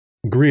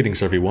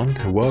Greetings everyone,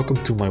 and welcome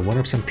to my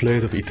 100%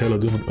 playthrough of Italo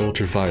and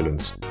Ultra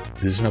Violence.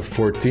 This is map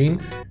 14,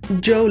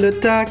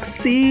 Jola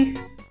Taxi!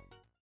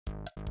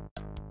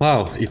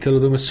 Wow,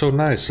 Italo is so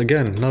nice.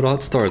 Again, not a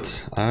hot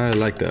start. I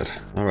like that.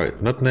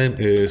 Alright, map name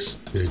is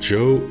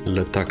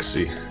Jola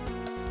Taxi.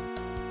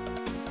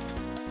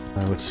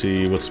 Let's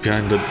see what's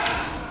behind the...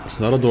 It's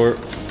not a door.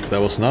 That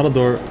was not a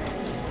door.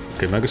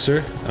 Okay,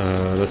 Megasphere.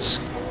 Let's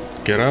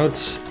get out.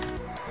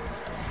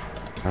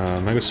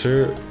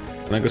 Megasphere.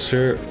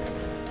 Megasphere.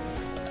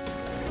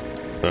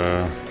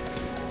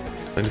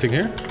 Anything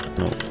here?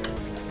 No.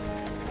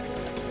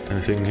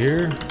 Anything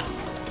here?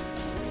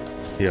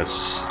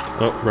 Yes.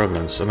 Oh,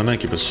 Revenants and an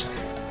Incubus.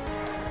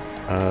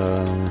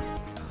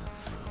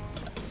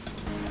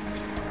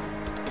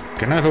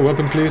 Can I have a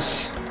weapon,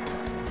 please?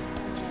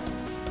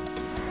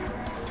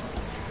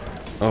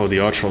 Oh, the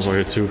Archers are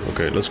here too.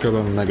 Okay, let's grab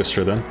a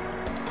Megasphere then.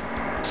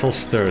 It's all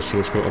stairs, so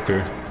let's go up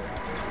here.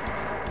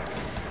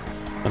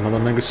 Another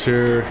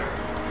Megasphere.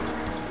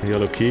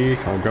 Yellow key,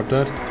 I'll grab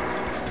that.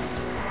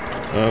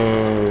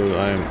 Oh,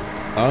 I'm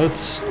out.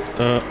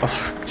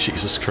 Oh,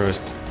 Jesus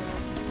Christ.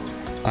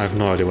 I have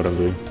no idea what I'm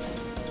doing.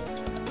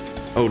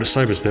 Oh, the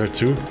Cyber's there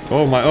too.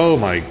 Oh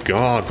my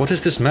god, what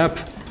is this map?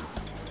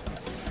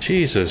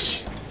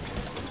 Jesus.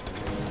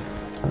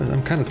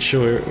 I'm kind of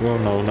chill here. Well,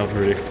 no, not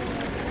really.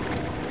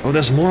 Oh,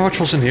 there's more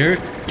Archers in here.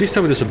 Please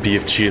tell me there's a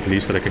BFG at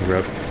least that I can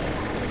grab.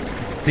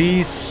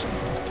 Please.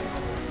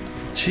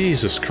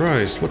 Jesus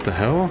Christ, what the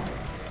hell?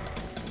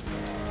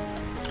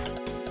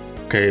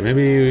 Okay,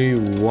 maybe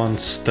one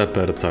step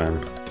at a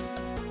time.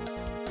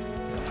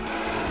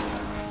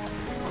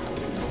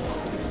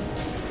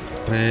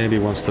 Maybe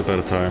one step at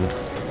a time.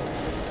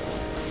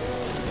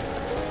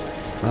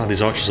 Ah,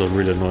 these Archers are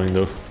really annoying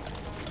though.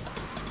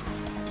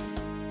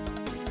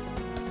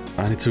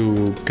 I need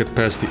to get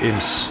past the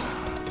imps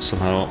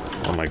somehow.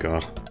 Oh my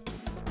god.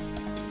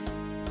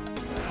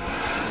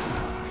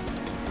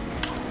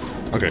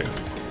 Okay,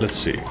 let's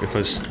see. If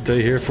I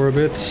stay here for a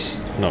bit...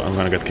 No, I'm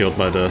gonna get killed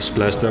by the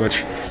splash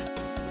damage.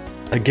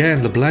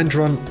 Again, the blind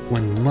run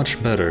went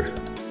much better.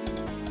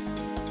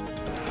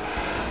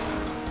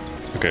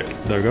 Okay,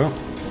 there we go.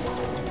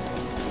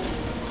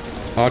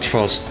 Arch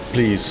fast,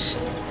 please.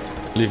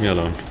 Leave me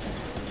alone.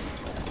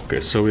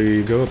 Okay, so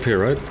we go up here,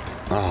 right?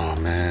 Oh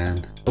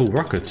man. Oh,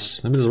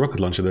 rockets. Maybe there's a rocket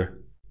launcher there.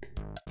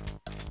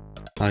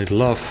 I'd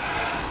love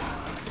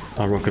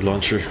a rocket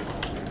launcher.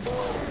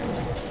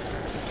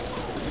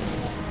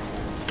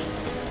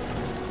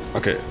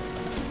 Okay,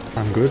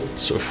 I'm good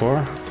so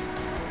far.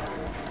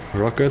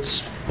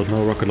 Rockets, but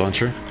no rocket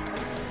launcher.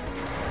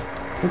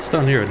 What's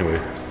down here anyway?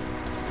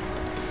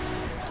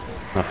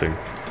 Nothing.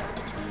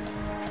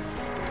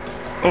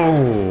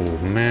 Oh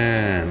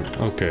man,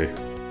 okay.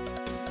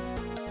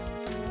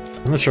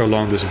 I'm not sure how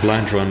long this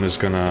blind run is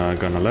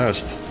gonna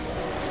last.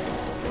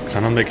 Cause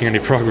I'm not making any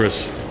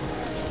progress.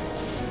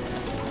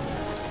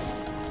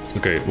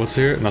 Okay, what's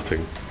here?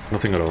 Nothing.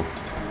 Nothing at all.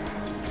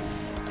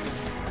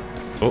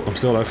 Oh, I'm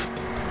still alive.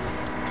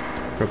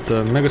 Grab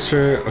the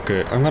Megasphere.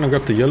 Okay, I'm gonna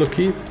grab the yellow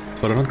key,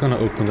 but I'm not gonna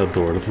open that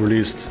door. That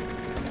released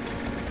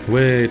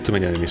way too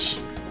many enemies.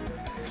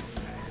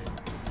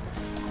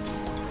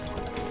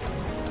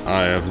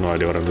 I have no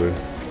idea what I'm doing.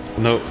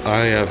 No,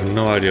 I have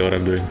no idea what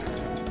I'm doing.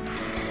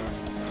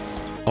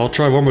 I'll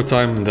try one more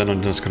time and then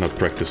I'm just gonna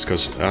practice,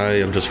 because I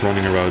am just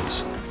running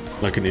around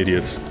like an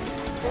idiot.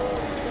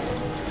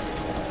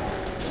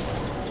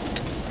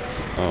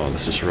 Oh,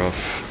 this is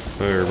rough.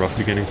 Very rough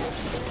beginning.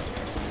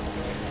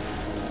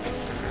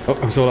 Oh,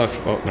 I'm still alive.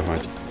 Oh, never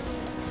mind.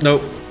 No.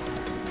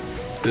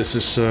 This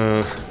is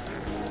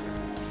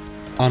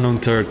unknown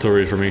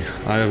territory for me.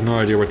 I have no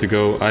idea where to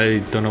go. I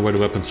don't know where the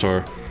weapons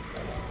are.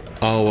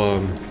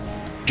 I'll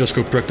just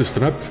go practice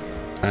the map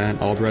and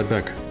I'll be right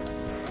back.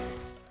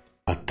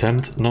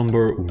 Attempt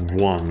number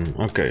 1.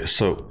 Okay,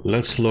 so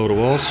let's load the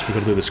walls. We're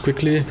gonna do this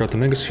quickly. Grab the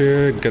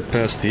Megasphere, get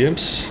past the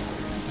imps.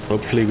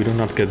 Hopefully we do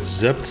not get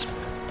zapped.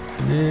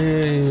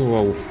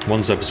 Well,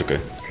 one zap is okay.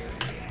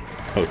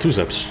 Oh, 2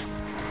 zaps.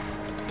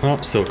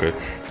 Well, still okay.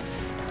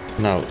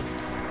 Now,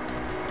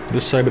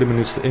 this Cyberman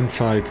needs to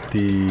invite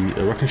the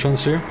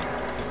Rocknachons here.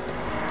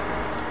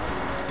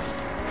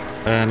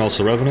 And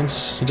also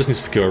Revenants. He just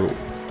needs to kill...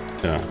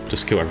 Yeah,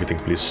 just kill everything,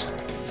 please.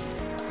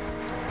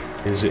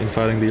 Is he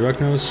inviting the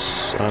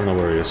Arachnos? I don't know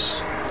where he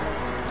is.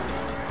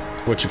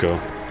 Where'd you go?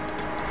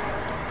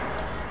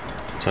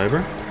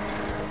 Cyber?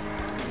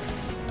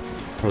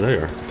 Oh, there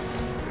you are.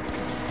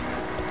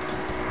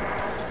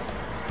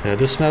 Yeah,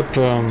 this map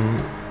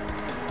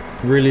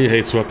really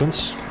hates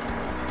weapons.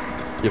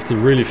 You have to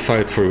really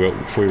fight for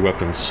your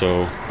weapons,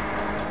 so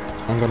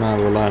I'm gonna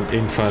rely on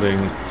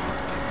infighting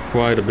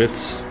quite a bit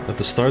at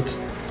the start.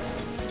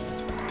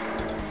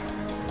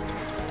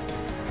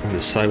 And the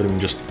Cyberman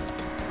just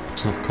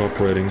is not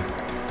cooperating.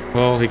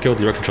 Well, he killed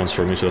the Rocknachons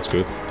for me, so that's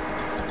good.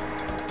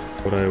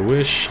 But I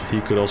wish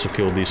he could also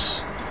kill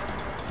these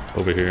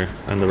over here,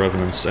 and the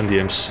Revenants, and the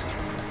Imps.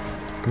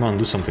 Come on,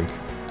 do something.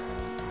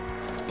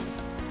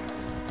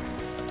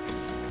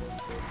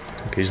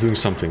 Okay, he's doing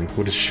something.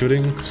 What is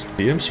shooting?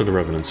 The Imps or the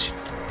Revenants?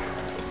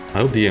 I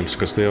hope the imps,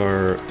 because they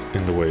are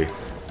in the way.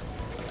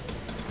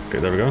 Okay,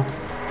 there we go.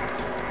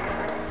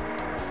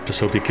 Just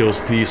hope he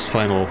kills these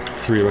final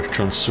 3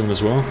 Electrons soon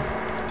as well.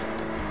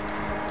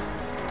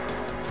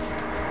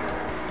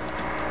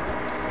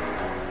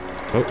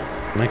 Oh,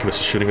 Mancubus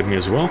is shooting at me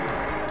as well.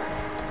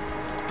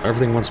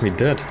 Everything wants me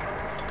dead.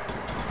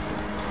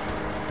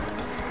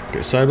 Okay,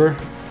 Cyber.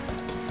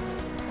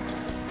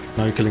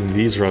 Now you're killing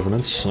these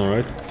Revenants,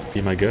 alright.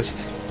 Be my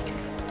guest.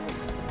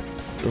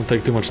 Don't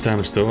take too much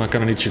damage though, I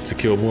kinda need you to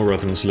kill more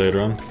Revenants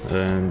later on.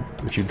 And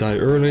if you die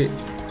early,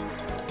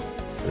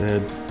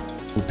 it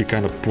would be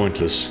kind of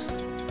pointless.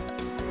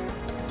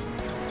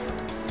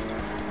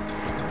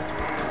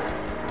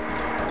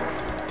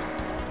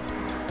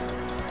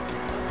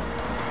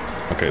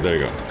 Okay, there you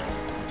go.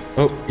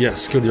 Oh,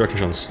 yes, kill the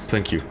Archons,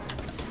 thank you.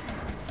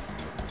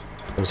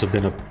 Those have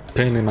been a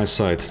pain in my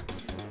side.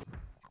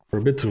 For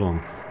a bit too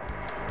long.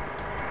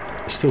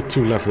 There's still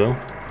 2 left though.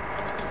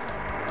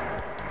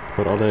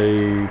 But are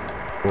they...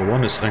 Well,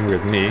 one is angry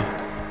at me.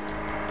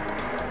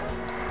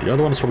 The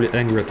other one is probably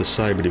angry at the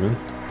Cyber Demon.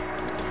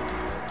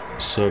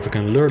 So if I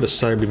can lure the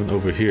Cyber Demon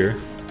over here...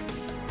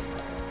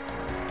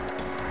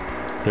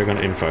 They're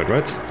gonna infight,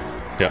 right?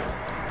 Yeah.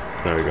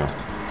 There we go.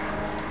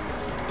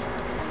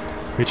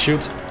 Meat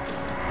shoot.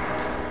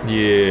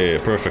 Yeah,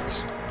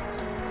 perfect.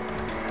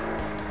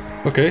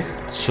 Okay,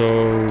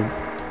 so...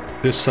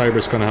 This Cyber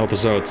is gonna help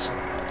us out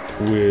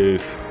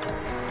with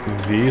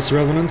these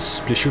Revenants.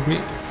 Please shoot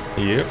me.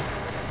 Yep.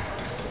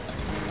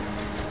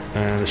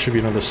 And there should be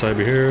another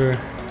Cyber here.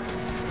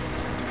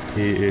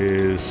 He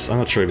is... I'm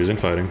not sure if he's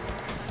infighting.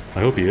 I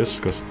hope he is,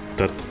 because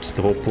that's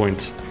the whole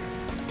point.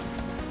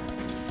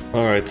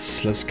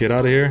 Alright, let's get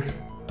out of here.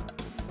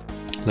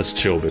 Let's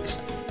chill a bit.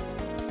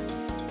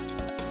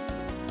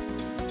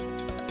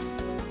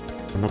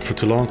 And not for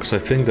too long, because I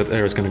think that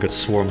area is gonna get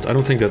swarmed. I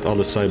don't think that all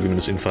the Cybermen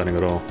is infighting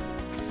at all.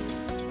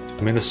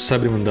 I mean, there's a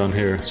Cybermen down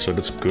here, so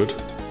that's good.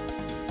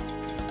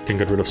 Can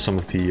get rid of some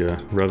of the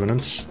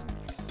Revenants.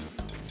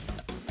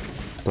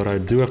 But I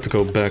do have to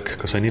go back,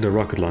 because I need a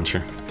rocket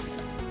launcher.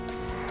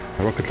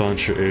 A rocket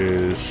launcher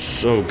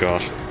is... Oh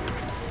god.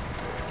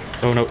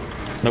 Oh no.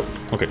 No.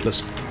 Okay,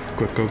 let's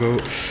quick go.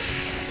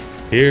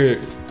 Here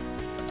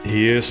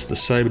he is, the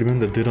Cyberman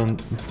that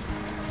didn't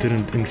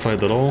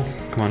infight at all.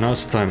 Come on,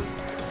 now's the time.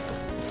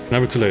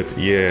 Never too late.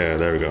 Yeah,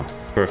 there we go.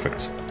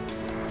 Perfect.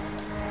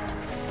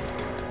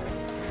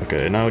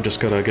 Okay, now I just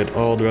gotta get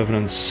all the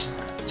Revenants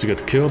to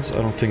get killed.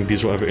 I don't think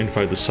these will ever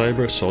infight the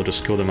Cyber, so I'll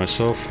just kill them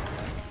myself.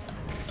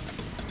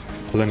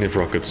 Plenty of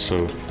rockets,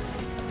 so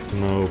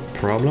no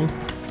problem.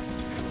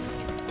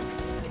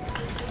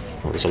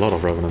 Oh, there's a lot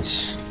of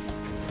Revenants.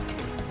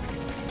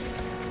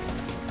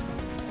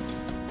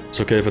 It's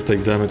okay if I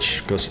take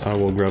damage, because I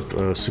will grab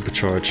a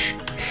supercharge.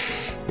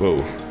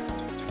 Whoa.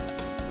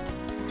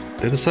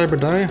 Did the Cyber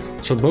die?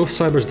 So both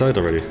Cybers died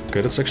already.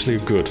 Okay, that's actually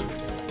good.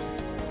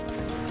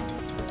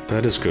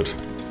 That is good.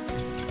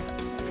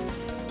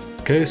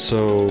 Okay,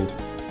 so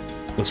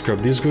let's grab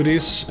these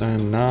goodies,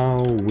 and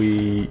now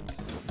we...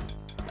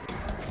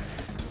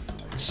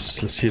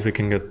 Let's see if we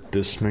can get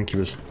this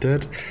Mancubus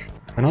dead.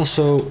 And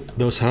also,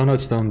 those Hell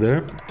Knights down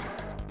there,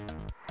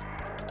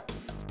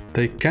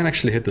 they can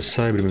actually hit the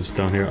Cybermans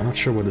down here. I'm not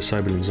sure where the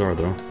Cybermans are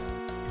though.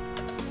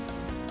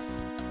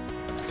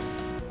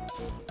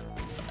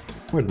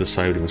 Where did the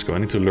Cybermans go? I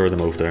need to lure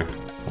them over there.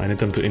 I need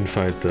them to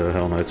infight the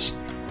Hell Knights.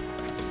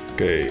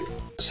 Okay,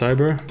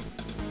 Cyber,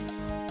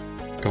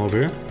 come over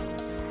here.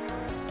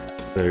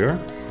 There you are.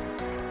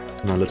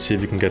 Now let's see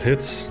if you can get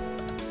hits.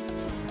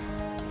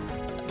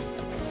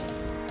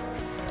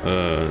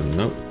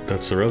 No,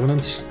 that's a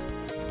Revenant.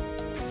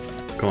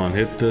 Come on,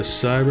 hit the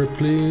Cyber,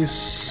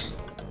 please.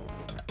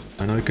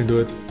 I know you can do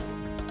it.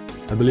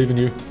 I believe in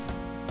you.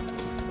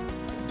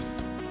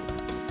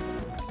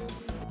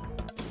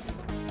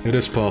 It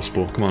is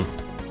possible, come on.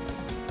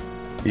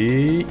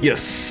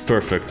 Yes,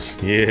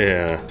 perfect.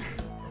 Yeah,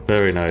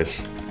 very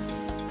nice.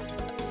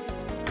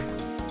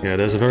 Yeah,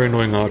 there's a very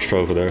annoying Archfar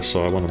over there,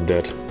 so I want him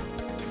dead.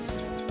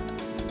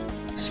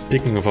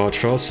 Speaking of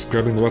Archfars,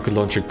 grabbing the rocket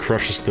launcher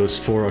crushes those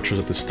 4 archers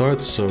at the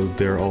start, so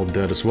they're all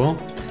dead as well.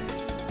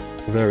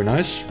 Very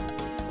nice.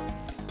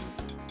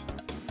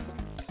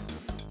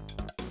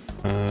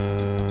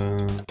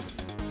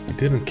 He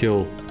didn't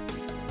kill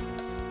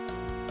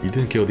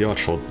the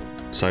Archfall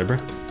Cyber.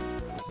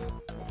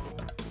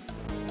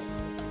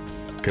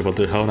 Okay, but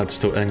the Hell Knight's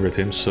still angry at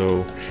him,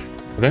 so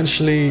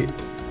eventually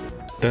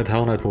that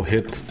Hell Knight will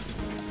hit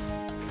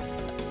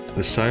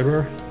the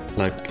Cyber,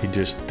 like he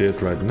just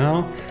did right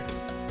now.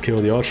 Kill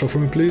the Archfall for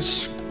me,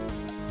 please.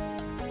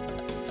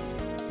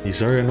 He's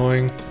very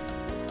annoying.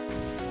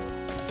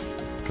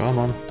 Come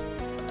on.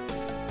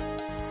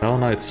 Hell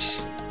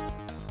Knights.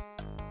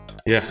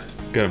 Yeah,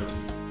 get him.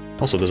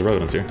 Also, there's a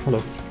Revenant here.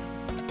 Hello.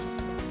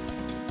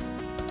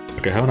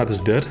 Okay, Hell Knight is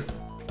dead.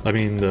 I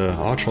mean, the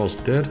Archfall is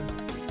dead.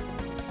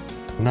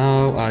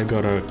 Now I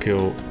gotta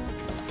kill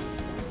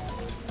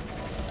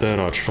that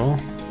Archfall.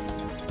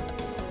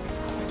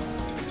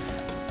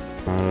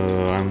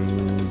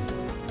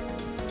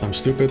 I'm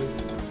stupid.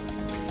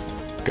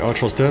 Okay,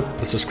 Archwell's dead.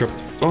 Let's just grab...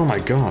 Oh my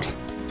god!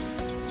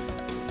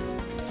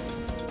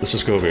 Let's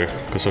just go over here,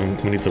 because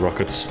we need the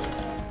rockets.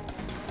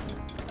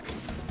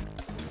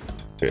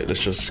 Okay,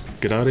 let's just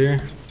get out of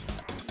here.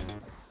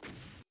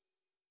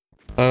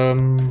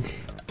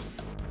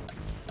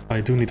 I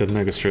do need that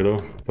Megasphere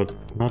though, but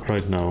not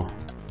right now.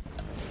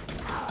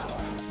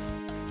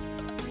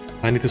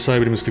 I need the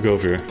Cyberdemons to go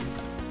over here.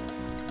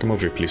 Come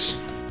over here, please.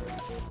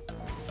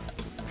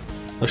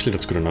 Actually,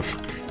 that's good enough.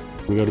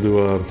 We gotta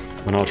do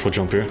an Archwell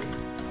jump here.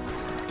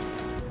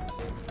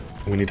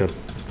 We need that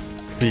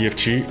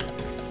BFG.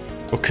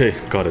 Okay,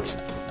 got it.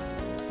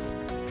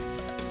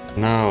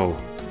 Now,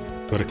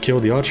 gotta kill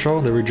the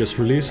Archwell that we just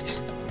released.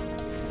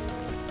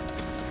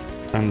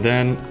 And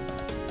then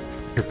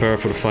prepare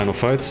for the final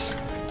fight.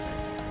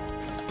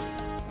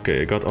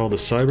 Okay, I got all the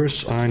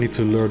Cybers. I need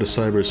to lure the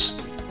Cybers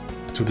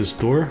to this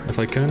door, if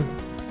I can.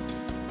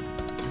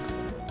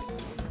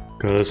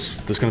 Because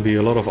there's gonna be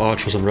a lot of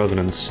Archers and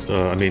Revenants,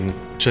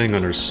 Chain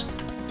Gunners,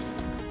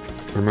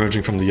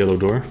 emerging from the yellow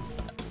door.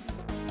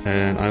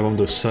 And I want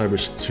those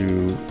Cybers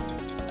to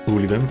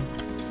bully them.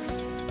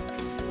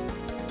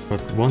 But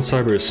one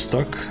Cyber is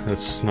stuck,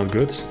 that's not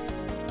good.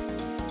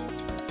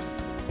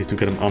 Need to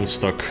get him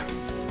unstuck.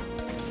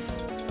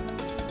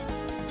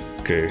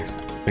 Okay,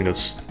 I think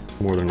that's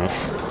more than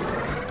enough.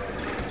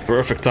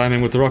 Perfect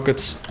timing with the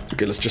rockets.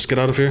 Okay, let's just get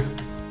out of here.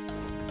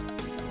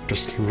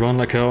 Just run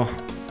like hell.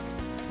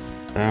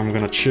 And I'm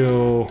gonna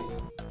chill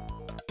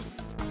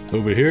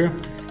over here.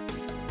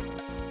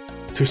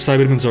 2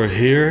 Cyberdemons are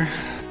here.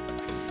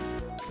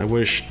 I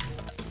wish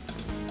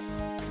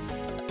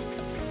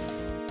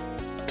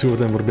 2 of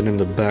them would have been in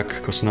the back,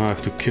 because now I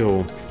have to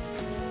kill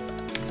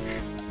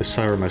the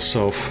Cyber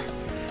myself.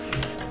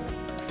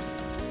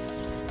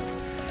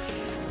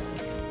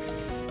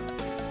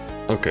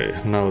 Okay,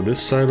 now this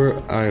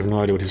Cyber, I have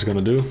no idea what he's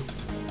gonna do.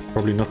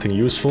 Probably nothing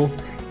useful.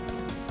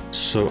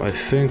 So I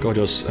think I'll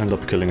just end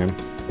up killing him.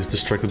 He's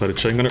distracted by the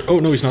Chain Gunner. Oh,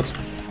 no, he's not.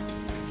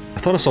 I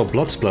thought I saw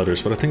blood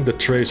splatters, but I think the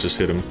tracers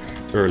hit him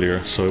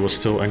earlier, so he was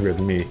still angry at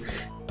me.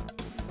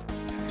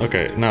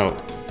 Okay, now,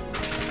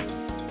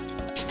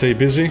 stay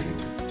busy.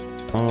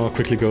 I'll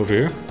quickly go over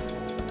here.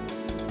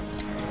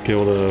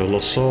 Kill the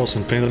Lost Souls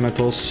and Painted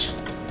Metals.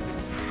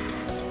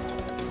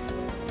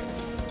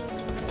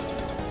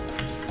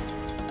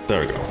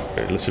 There we go.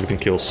 Okay, let's see if we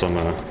can kill some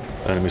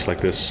enemies like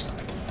this.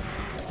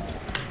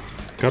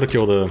 Gotta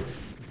kill the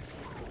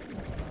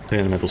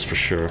Painted Metals for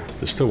sure.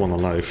 There's still one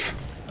alive.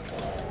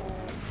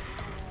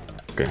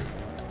 Okay,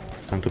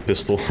 time to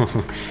pistol.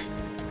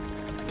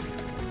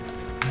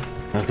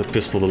 I have to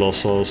pistol the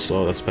Lost Souls.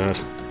 Oh, that's bad.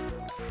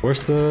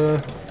 Where's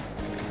the...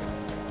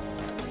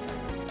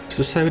 Is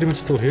this Cyberdemon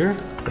still here?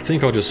 I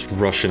think I'll just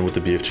rush in with the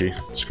BFG.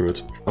 Screw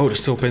it. Oh,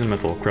 there's still Painted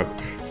Metal. Crap.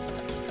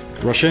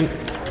 Rush in.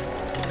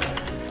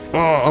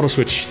 Oh, auto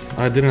switch.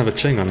 I didn't have a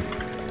chain gun.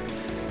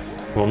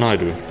 Well, now I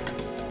do.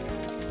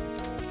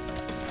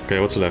 Okay,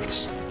 what's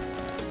left?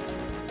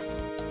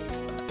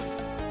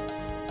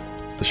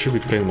 There should be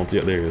Painted Metal.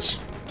 Yeah, there he is.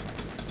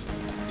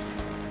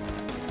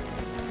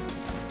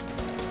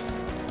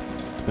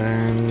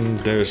 And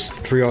there's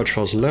 3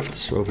 Archfiles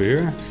left over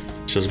here.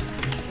 Just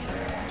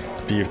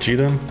BFG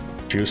them.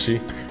 Juicy.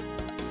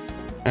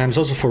 And there's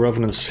also 4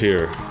 Revenants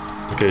here,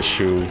 in case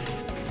you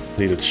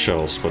needed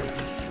shells, but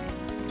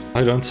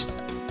I don't.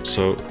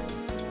 So,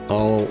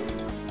 all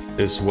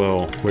is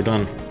well. We're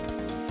done.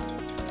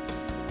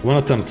 1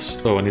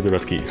 attempt. Oh, I need the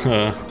red key.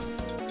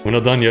 We're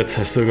not done yet.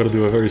 I still gotta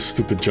do a very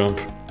stupid jump.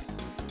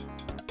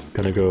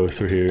 Gonna go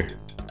through here.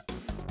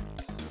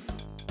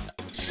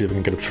 Let's see if we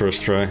can get it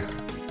first try.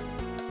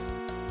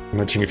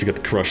 Imagine if you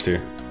get crushed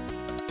here.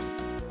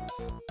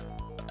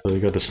 So you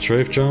got the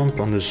strafe jump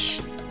on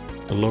this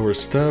lower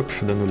step,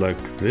 then do like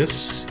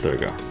this. There we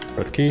go.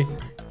 Red key.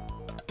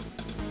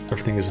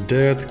 Everything is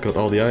dead. Got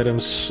all the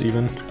items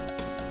even.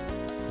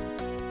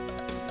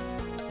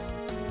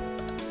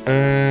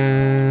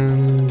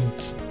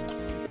 And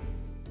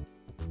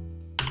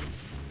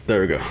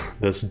there we go.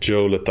 That's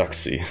Joe Le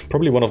Taxi.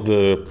 Probably one of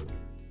the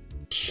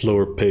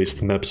slower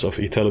paced maps of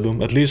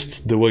Italo. At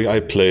least the way I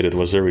played it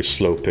was very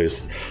slow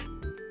paced.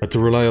 I had to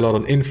rely a lot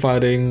on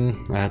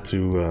infighting, I had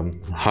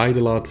to hide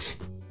a lot.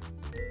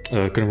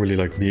 Couldn't really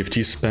like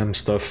BFG spam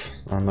stuff,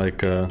 unlike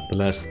the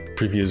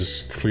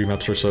previous 3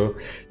 maps or so.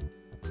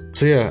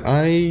 So yeah,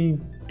 I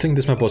think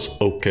this map was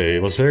okay.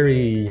 It was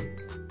very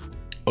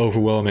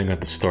overwhelming at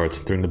the start.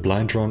 During the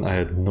blind run, I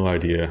had no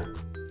idea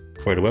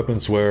where the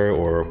weapons were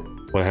or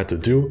what I had to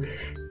do.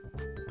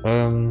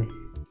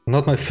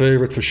 Not my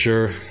favorite for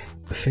sure.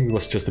 I think it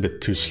was just a bit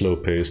too slow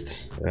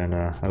paced, and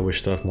I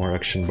wish to have more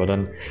action, but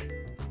then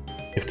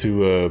if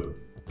to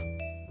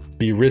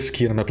be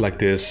risky in a map like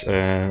this,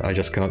 I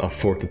just cannot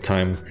afford the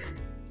time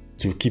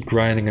to keep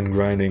grinding and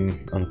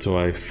grinding until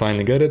I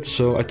finally get it,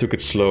 so I took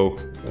it slow,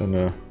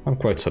 and I'm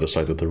quite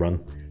satisfied with the run.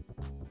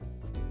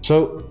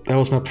 So, that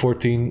was map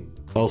 14,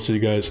 I'll see you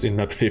guys in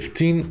map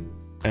 15,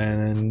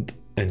 and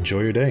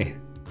enjoy your day.